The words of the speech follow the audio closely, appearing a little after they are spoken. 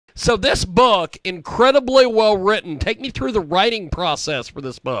So this book, incredibly well written. Take me through the writing process for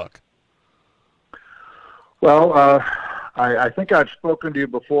this book. Well, I think I've spoken to you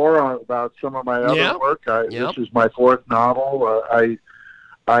before about some of my other work. This is my fourth novel.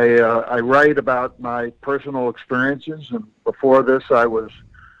 I write about my personal experiences, and before this I was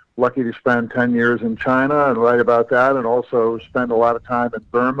lucky to spend 10 years in China and write about that, and also spend a lot of time in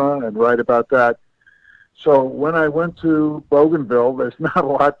Burma and write about that. So when I went to Bougainville, there's not a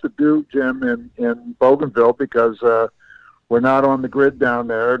lot to do, Jim, in Bougainville, because we're not on the grid down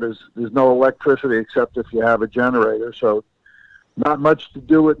there. There's no electricity except if you have a generator, so not much to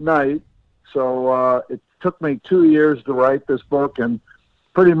do at night. So it took me 2 years to write this book, and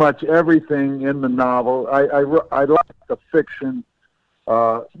pretty much everything in the novel, I like the fiction.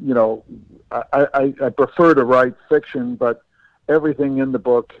 You know, I prefer to write fiction, but everything in the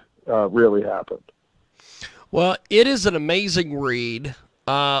book really happened. Well, it is an amazing read.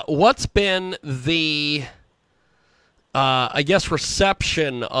 What's been the, I guess,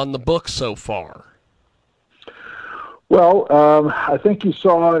 reception on the book so far? Well, I think you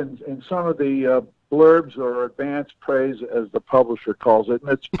saw in some of the blurbs or advanced praise, as the publisher calls it.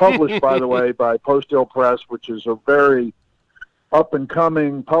 And it's published, by the way, by Post-Hill Press, which is a very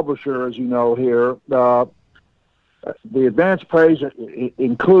up-and-coming publisher, as you know, here. The advanced praise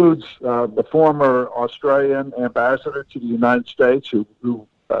includes the former Australian ambassador to the United States, who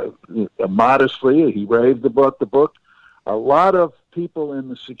modestly, he raved about the book. A lot of people in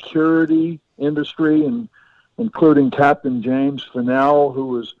the security industry, and including Captain James Fennell, who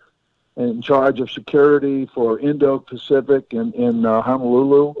was in charge of security for Indo-Pacific in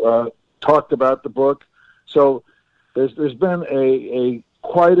Honolulu, talked about the book. So there's been a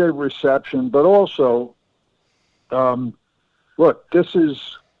quite a reception, but also, look, this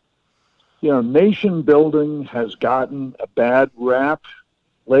is, you know, nation building has gotten a bad rap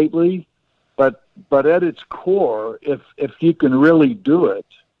lately, but at its core, if you can really do it,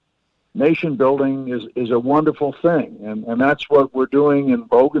 nation building is a wonderful thing, and that's what we're doing in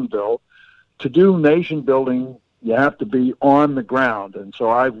Bougainville. To do nation building, you have to be on the ground, and so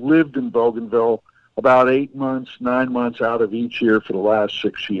I've lived in Bougainville about 8 months, 9 months out of each year for the last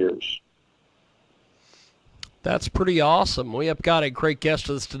 6 years. That's pretty awesome. We have got a great guest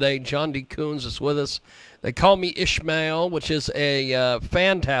with us today. John D. Kuhns is with us. They Call Me Ishmael, which is a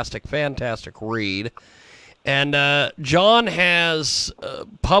fantastic, fantastic read. And John has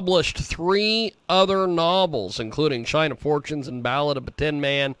published 3 other novels, including China Fortunes and Ballad of a Tin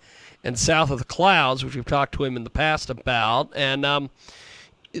Man and South of the Clouds, which we've talked to him in the past about. And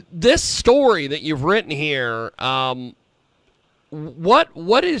this story that you've written here,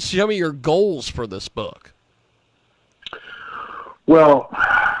 what is some of your goals for this book? Well,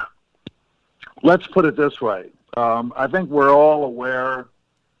 let's put it this way. I think we're all aware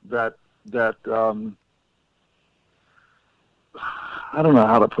that I don't know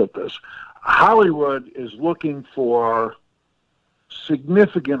how to put this. Hollywood is looking for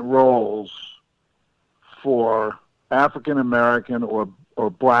significant roles for African American or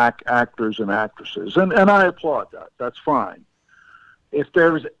black actors and actresses, and I applaud that. That's fine. If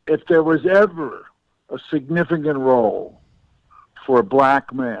there was ever a significant role for a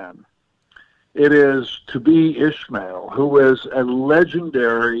black man, it is to be Ishmael, who is a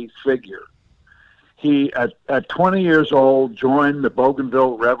legendary figure. He, at 20 years old, joined the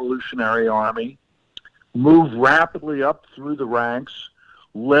Bougainville Revolutionary Army, moved rapidly up through the ranks,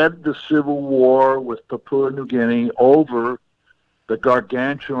 led the civil war with Papua New Guinea over the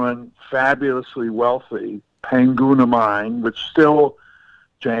gargantuan, fabulously wealthy Panguna Mine, which still,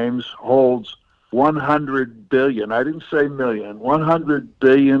 James, holds $100 billion, I didn't say million, $100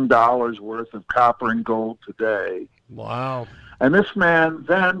 billion worth of copper and gold today. Wow. And this man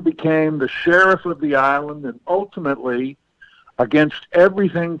then became the sheriff of the island, and ultimately, against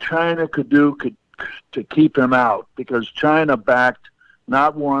everything China could do to keep him out, because China backed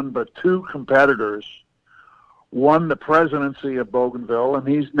not one but 2 competitors, won the presidency of Bougainville, and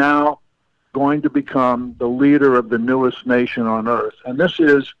he's now going to become the leader of the newest nation on earth. And this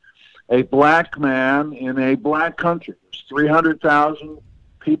is a black man in a black country. There's 300,000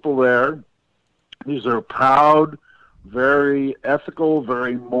 people there. These are proud, very ethical,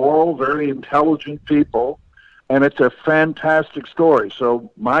 very moral, very intelligent people, and it's a fantastic story.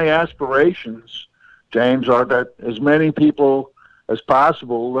 So my aspirations, James, are that as many people as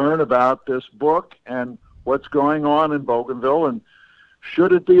possible learn about this book and what's going on in Bougainville. And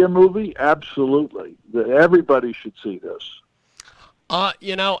should it be a movie? Absolutely. Everybody should see this.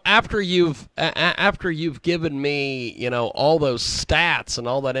 You know, after you've given me, you know, all those stats and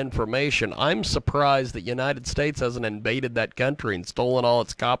all that information, I'm surprised that United States hasn't invaded that country and stolen all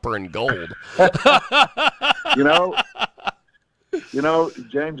its copper and gold. You know,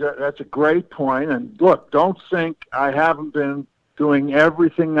 James, that's a great point. And look, don't think I haven't been doing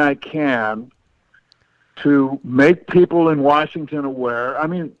everything I can to make people in Washington aware. I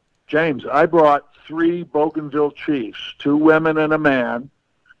mean, James, I brought 3 Bougainville chiefs, 2 women and a man,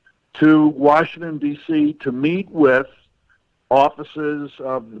 to Washington, D.C. to meet with offices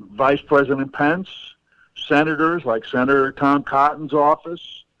of Vice President Pence, senators like Senator Tom Cotton's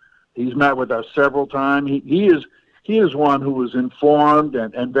office. He's met with us several times. He is one who was informed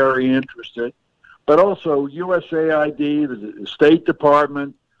and very interested. But also USAID, the State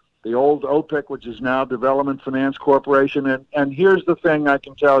Department, the old OPIC, which is now Development Finance Corporation. And here's the thing I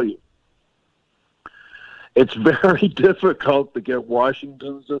can tell you. It's very difficult to get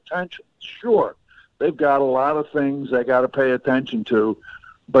Washington's attention. Sure, they've got a lot of things they got to pay attention to.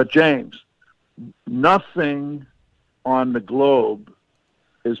 But, James, nothing on the globe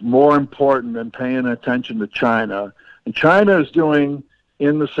is more important than paying attention to China. And China is doing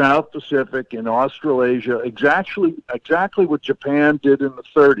in the South Pacific, in Australasia, exactly what Japan did in the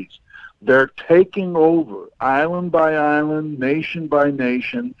 30s. They're taking over island by island, nation by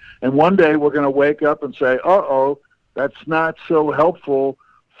nation, and one day we're going to wake up and say, uh-oh, that's not so helpful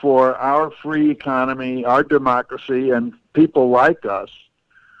for our free economy, our democracy, and people like us.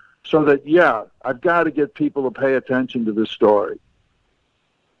 So that, yeah, I've got to get people to pay attention to this story.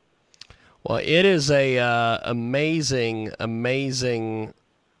 Well, it is a amazing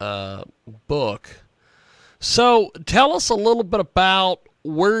book. So tell us a little bit about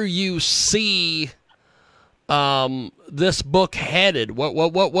where you see this book headed.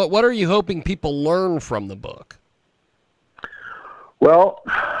 What are you hoping people learn from the book? Well,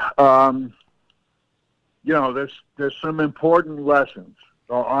 you know, there's some important lessons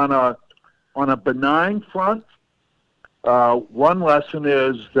on a benign front. One lesson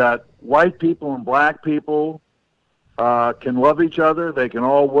is that white people and black people can love each other. They can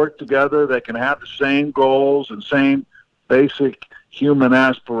all work together. They can have the same goals and same basic human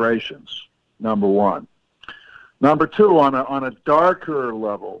aspirations, number one. Number two, on a darker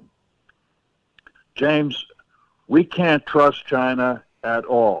level, James, we can't trust China at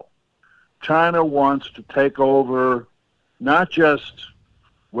all. China wants to take over not just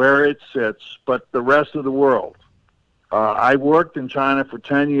where it sits, but the rest of the world. I worked in China for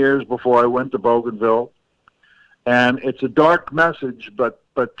 10 years before I went to Bougainville, and it's a dark message, but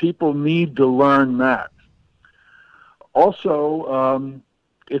people need to learn that. Also,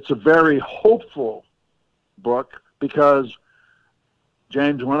 it's a very hopeful book because,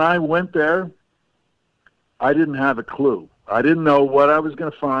 James, when I went there, I didn't have a clue. I didn't know what I was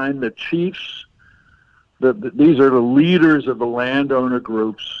going to find. The chiefs, these are the leaders of the landowner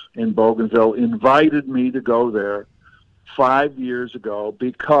groups in Bougainville, invited me to go there 5 years ago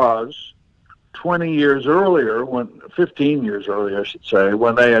because 20 years earlier, 15 years earlier, I should say,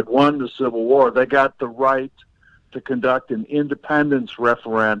 when they had won the Civil War, they got the right to conduct an independence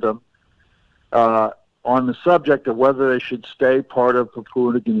referendum on the subject of whether they should stay part of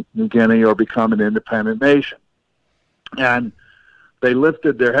Papua New Guinea or become an independent nation. And they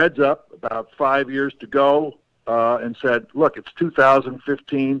lifted their heads up about 5 years to go and said, look, it's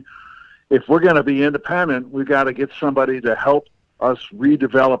 2015. If we're going to be independent, we've got to get somebody to help us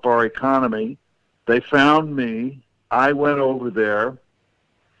redevelop our economy. They found me. I went over there.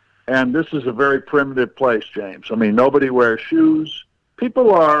 And this is a very primitive place, James. I mean, nobody wears shoes.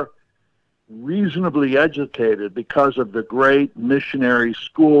 People are reasonably educated because of the great missionary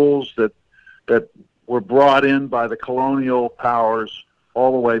schools that were brought in by the colonial powers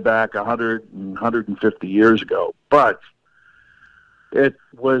all the way back 100 and 150 years ago. But it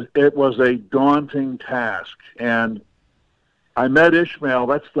was a daunting task. And I met Ishmael.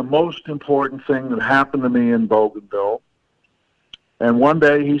 That's the most important thing that happened to me in Bougainville. And one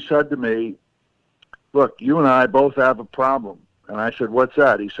day he said to me, look, you and I both have a problem. And I said, what's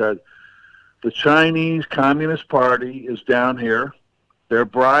that? He said, the Chinese Communist Party is down here. They're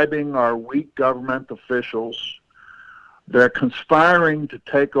bribing our weak government officials. They're conspiring to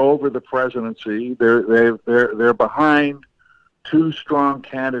take over the presidency. They're behind 2 strong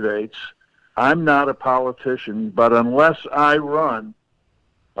candidates. I'm not a politician, but unless I run,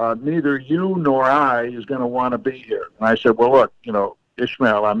 neither you nor I is going to want to be here. And I said, well, look, you know,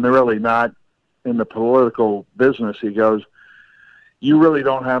 Ishmael, I'm really not in the political business. He goes, you really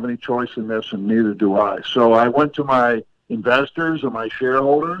don't have any choice in this, and neither do I. So I went to my investors and my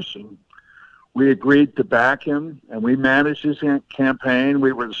shareholders, and we agreed to back him, and we managed his campaign.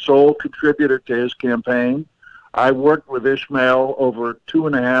 We were the sole contributor to his campaign. I worked with Ishmael over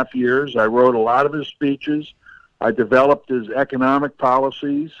 2.5 years. I wrote a lot of his speeches. I developed his economic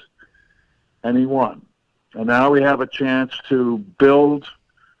policies, and he won. And now we have a chance to build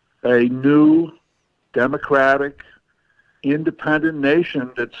a new, democratic, independent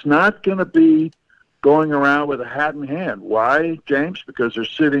nation that's not going to be going around with a hat in hand. Why, James? Because they're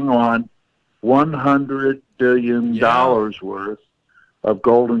sitting on $100 billion worth of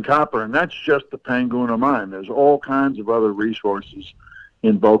gold and copper, and that's just the Panguna Mine. There's all kinds of other resources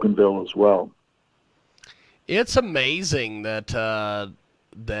in Bougainville as well. It's amazing that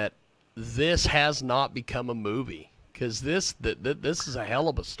that this has not become a movie, because this is a hell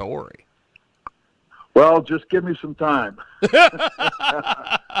of a story. Well, just give me some time.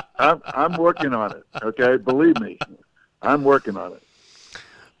 I'm working on it, okay? Believe me, I'm working on it.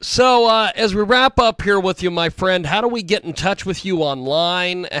 So as we wrap up here with you, my friend, how do we get in touch with you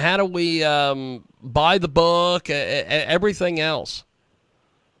online? How do we buy the book, everything else?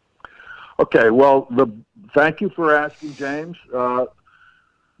 Okay, well, thank you for asking, James.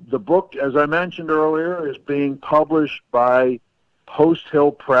 The book, as I mentioned earlier, is being published by Post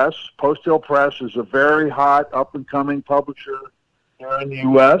Hill Press. Post Hill Press is a very hot, up-and-coming publisher here in the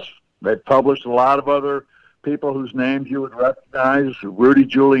U.S. They've published a lot of other people whose names you would recognize, Rudy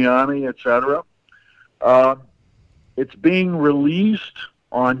Giuliani, etc. It's being released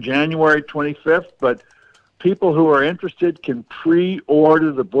on January 25th, but people who are interested can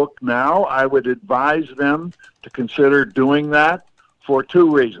pre-order the book now. I would advise them to consider doing that for 2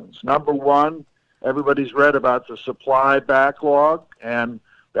 reasons. Number one, everybody's read about the supply backlog, and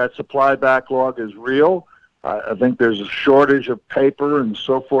that supply backlog is real. I think there's a shortage of paper and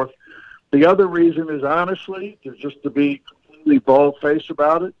so forth. The other reason is, honestly, just to be completely bald-faced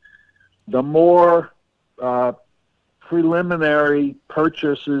about it, the more preliminary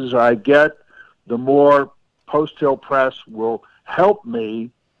purchases I get, the more Post Hill Press will help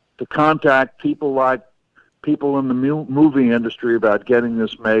me to contact people like people in the movie industry about getting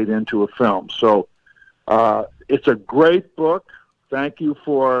this made into a film. So it's a great book. Thank you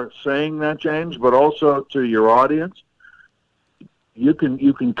for saying that, James, but also to your audience. You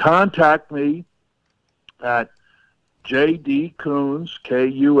can contact me at J.D. Kuhns,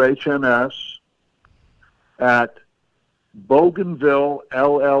 Kuhns, at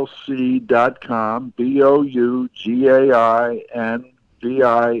BougainvilleLLC.com,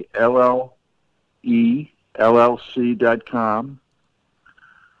 BougainvilleLLC.com,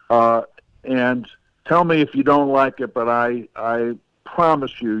 and tell me if you don't like it, but I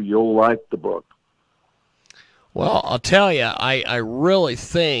promise you'll like the book. Well, I'll tell you, I really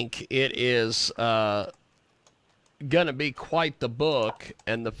think it is going to be quite the book,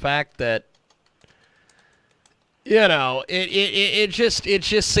 and the fact that, you know, it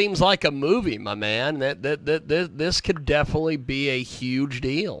just seems like a movie, my man. That this could definitely be a huge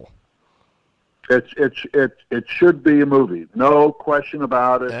deal. It should be a movie, no question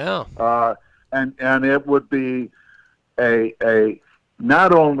about it. Yeah. And it would be a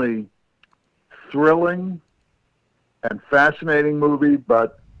not only thrilling and fascinating movie,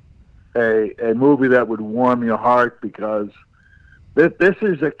 but a movie that would warm your heart, because this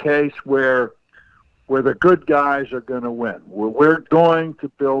is a case where the good guys are going to win. We're going to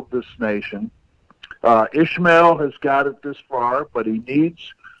build this nation. Ishmael has got it this far, but he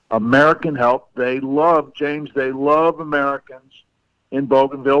needs American help. They love Americans in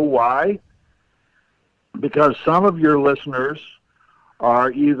Bougainville. Why? Because some of your listeners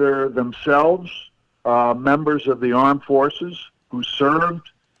are either themselves members of the armed forces who served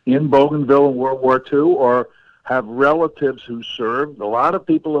in Bougainville in World War II, or have relatives who served. A lot of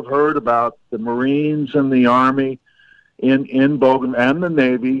people have heard about the Marines and the Army in Bougainville, and the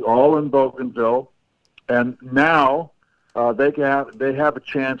Navy, all in Bougainville. And now they have a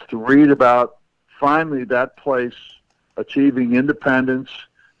chance to read about finally that place achieving independence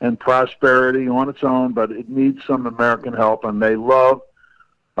and prosperity on its own, but it needs some American help, and they love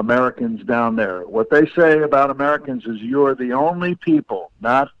Americans down there. What they say about Americans is, you're the only people,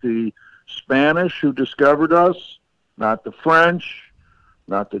 not the Spanish who discovered us, not the French,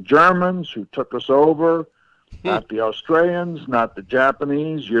 not the Germans who took us over, not the Australians, not the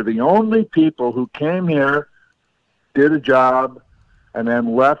Japanese. You're the only people who came here, did a job, and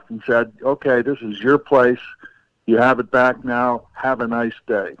then left and said, okay, this is your place. You have it back now. Have a nice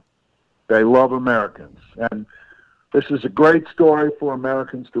day. They love Americans. And this is a great story for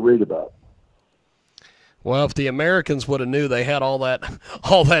Americans to read about. Well, if the Americans would have knew they had all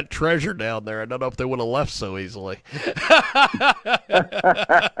that treasure down there, I don't know if they would have left so easily.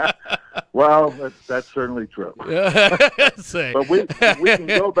 Well, Well, that's certainly true. But we can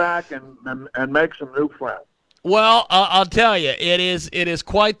go back and make some new friends. Well, I'll tell you, it is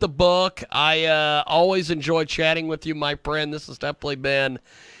quite the book. I always enjoy chatting with you, my friend. This has definitely been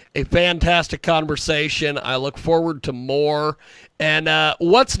a fantastic conversation. I look forward to more. And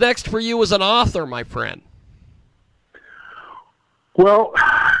what's next for you as an author, my friend? Well,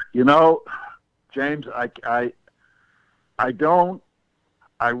 you know, James, I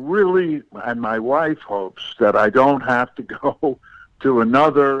really, and my wife hopes that I don't have to go to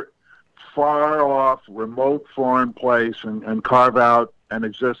another far-off, remote foreign place and carve out an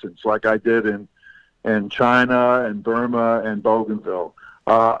existence like I did in China and Burma and Bougainville.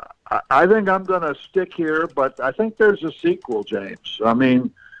 I think I'm going to stick here, but I think there's a sequel, James. I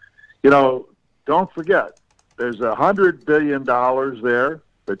mean, you know, don't forget, there's $100 billion there.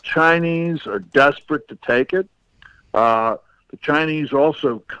 The Chinese are desperate to take it. The Chinese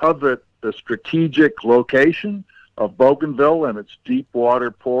also covet the strategic location of Bougainville and its deep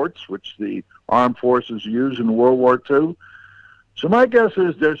water ports, which the armed forces used in World War II. So my guess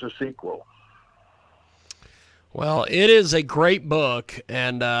is there's a sequel. Well, it is a great book,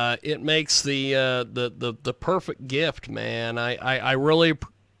 and it makes the perfect gift, man. I really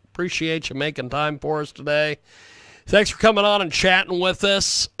appreciate you making time for us today. Thanks for coming on and chatting with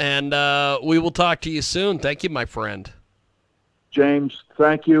us, and we will talk to you soon. Thank you, my friend. James,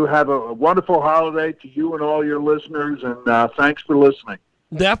 thank you. Have a wonderful holiday to you and all your listeners, and thanks for listening.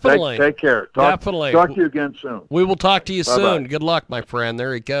 Definitely. Take care. Definitely. Talk to you again soon. We will talk to you Bye-bye. soon. Good luck, my friend.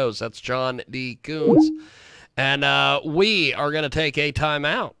 There he goes. That's John D. Kuhns. And we are going to take a time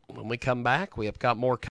out. When we come back, we have got more